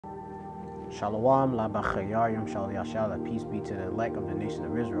Shalom la b'chayayim shal yashal. Peace be to the elect of the nation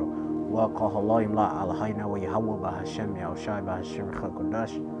of Israel. Wa kahalayim la alahayna wa Yahweh b'Hashem Yahushai b'Hashem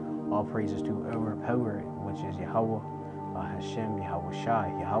Qadash. All praises to our power, which is Yahweh b'Hashem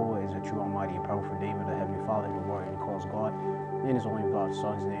Yahushai. Yahweh is a true, almighty, and powerful name of the heavenly Father, who walked and calls God. And his only begotten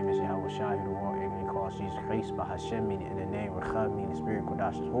Son's name is Yahushai, who walked and calls Jesus Christ b'Hashem, meaning in the name Rechad, meaning the Spirit.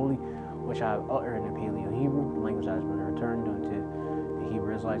 Qadash is holy, which I have uttered in the Paleo Hebrew, the language that has been returned unto the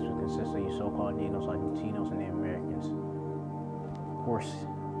Hebrew Israelites, which consists of you so-called Negroes, Latinos, and Native Americans. Of course,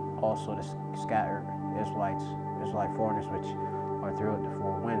 also the scattered Israelite foreigners, which are throughout the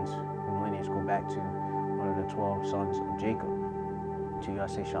four winds, whose lineage go back to one of the 12 sons of Jacob. To you I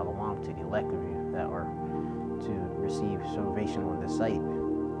say shalom, to the elect of you that are to receive salvation on this site.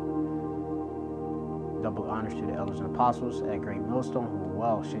 Double honors to the elders and apostles at Great Millstone, who were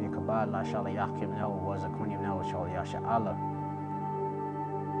well, Shenya Kabad, Lashawan was a Kunyam Nel, Yasha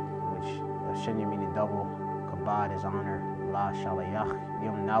which Shenya meaning double, Kabad is honor, La Shalayach,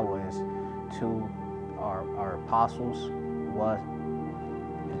 Yom Nawa is two our apostles, was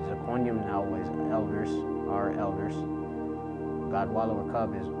Zaquanium Nawa is elders, our elders. God Walla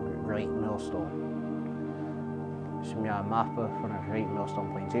Rakab is Great Millstone. Shemiyah Mafpa from the Great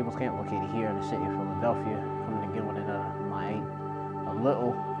Millstone Plain Tables Camp, located here in the city of Philadelphia, coming again with another a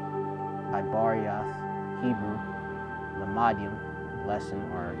little Ibariath Hebrew Lamadium lesson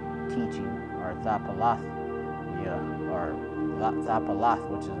or teaching or Thapalath, or Thapalath,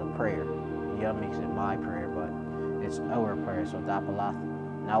 which is a prayer. Makes it my prayer, but it's our prayer. So Thapalath,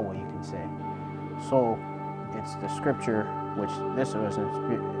 now what you can say. So it's the scripture, which this was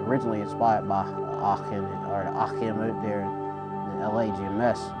originally inspired by Achim, or the Achim out there in LA,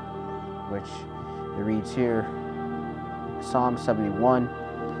 GMS, which it reads here, Psalm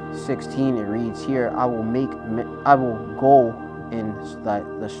 71:16. It reads here, I will go in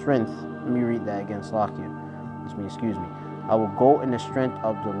the strength. Let me read that again, Slakia. Excuse me. I will go in the strength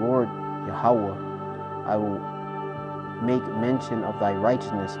of the Lord Yahweh. I will make mention of thy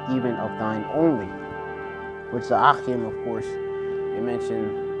righteousness, even of thine only. Which the Achim, of course, they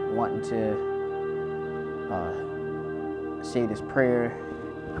mentioned wanting to say this prayer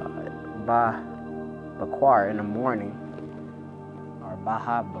by Bakwar in the morning, or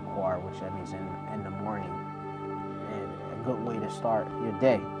Baha Bakwar, which that means in the morning, and a good way to start your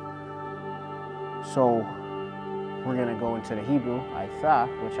day. So we're going to go into the Hebrew, Aitha,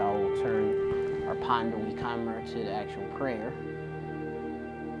 which I will turn our Pandawi camera to the actual prayer.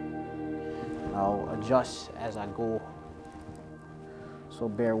 I'll adjust as I go, so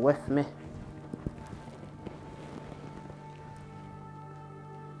bear with me.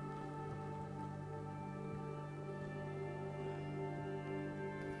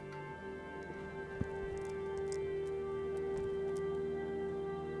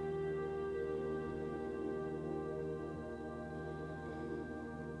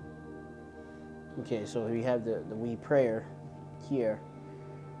 Okay, so we have the wee prayer here,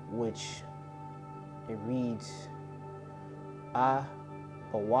 which it reads,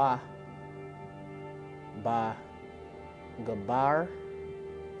 Bawa Ba Gabar,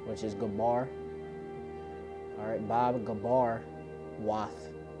 which is Gabar. All right, Ba Gabar Wath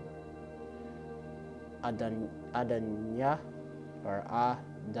Adanya, or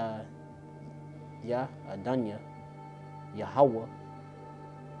Adanya Yahweh.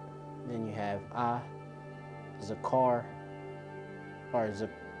 Then you have Zakar, or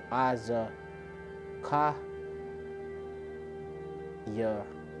Azakah,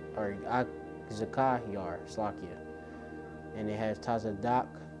 or Zakah Slakia. And it has Tazadak,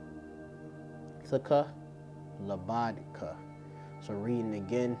 Thaka, Labadka. So reading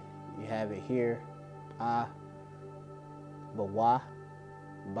again, you have it here, Bawa,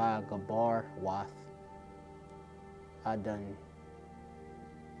 Ba Gabar Wath, Adanya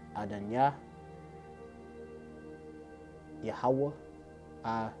Yahweh,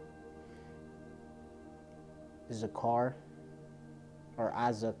 Zakar, or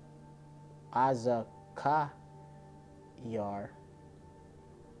Azakah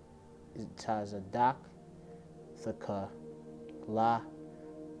Tazadak Thaka La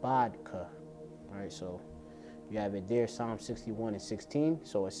Badka. Alright, so you have it there, Psalm 61:16.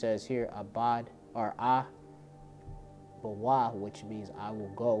 So it says here, Abad, or Bawa, which means I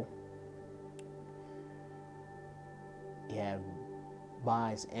will go. You have Ba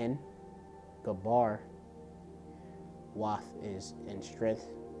is in, Gabar, Wath is in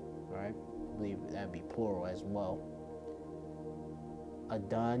strength. All right, I believe that'd be plural as well.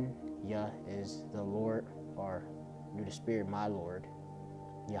 Adanya is the Lord, or through the Spirit, my Lord.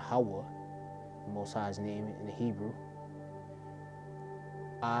 Yahweh, the Most High's name in the Hebrew.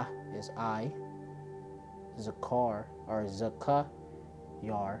 I is I. Zakar or Zakah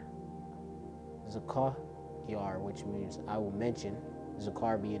Yar. Zakah Yar, which means I will mention.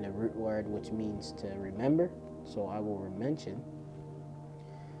 Zakar being a root word which means to remember. So I will mention.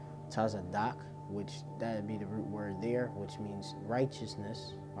 Tazadak, which that would be the root word there, which means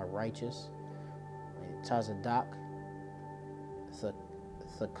righteousness or righteous. Tazadak,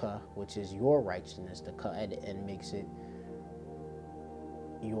 Thaka, which is your righteousness. The ka at the end makes it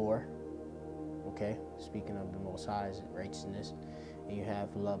your. Okay, speaking of the Most High's righteousness. And you have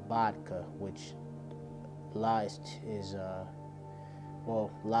Labadka, which La is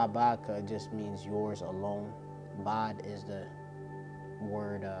well, Labadka just means yours alone. Bad is the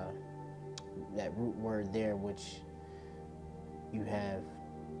word, that root word there, which you have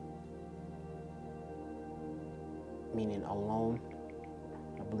meaning alone.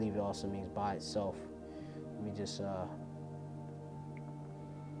 I believe it also means by itself. Let me just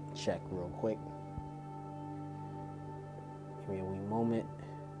check real quick. Give me a wee moment.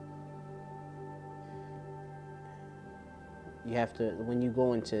 You have to, when you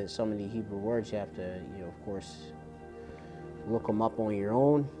go into some of the Hebrew words, you have to, of course, look them up on your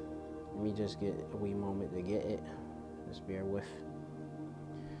own. Let me just get a wee moment to get it. Just bear with.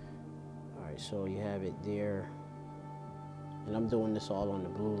 All right, so you have it there. And I'm doing this all on the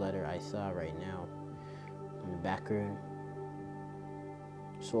blue letter Isa right now in the background.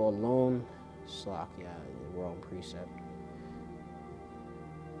 So alone, Slack, yeah, we're on precept.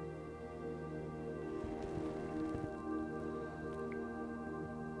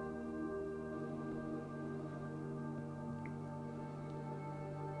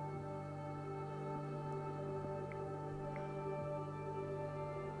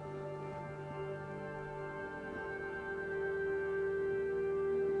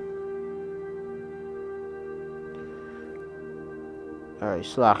 All right,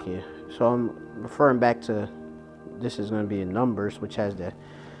 Slakia. So I'm referring back to, this is going to be in Numbers, which has the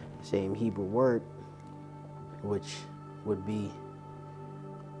same Hebrew word, which would be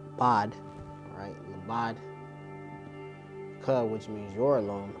Bad, right? Labad. Ka, which means you're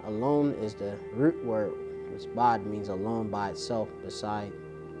alone. Alone is the root word, which Bad means alone by itself, beside,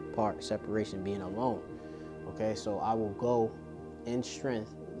 part, separation, being alone. Okay, so I will go in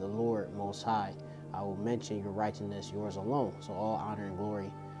strength, the Lord Most High. I will mention your righteousness, yours alone. So all honor and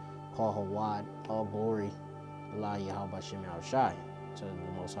glory, Kal Hawad, all glory, Allah Yahweh Bashem Shai, to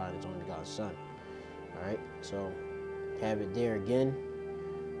the Most High, His only God's Son. All right, so have it there again.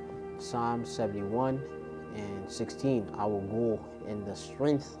 Psalm 71 and 16. I will go in the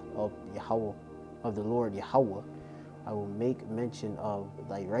strength of Yahweh, of the Lord Yahweh. I will make mention of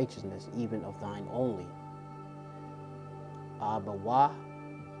thy righteousness, even of thine only. Abawa.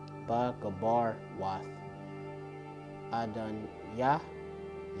 Ba Gabar Wath Adan Yah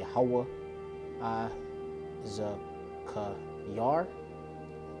Yahweh Zakayar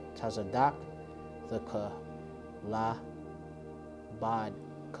Tazadak Thaka La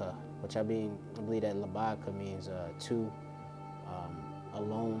Badka, which I believe that Labadka means two,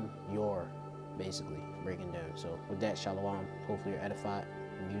 alone, your, basically breaking down. So with that, Shalom. Hopefully you're edified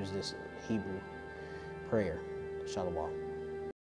and use this Hebrew prayer. Shalom.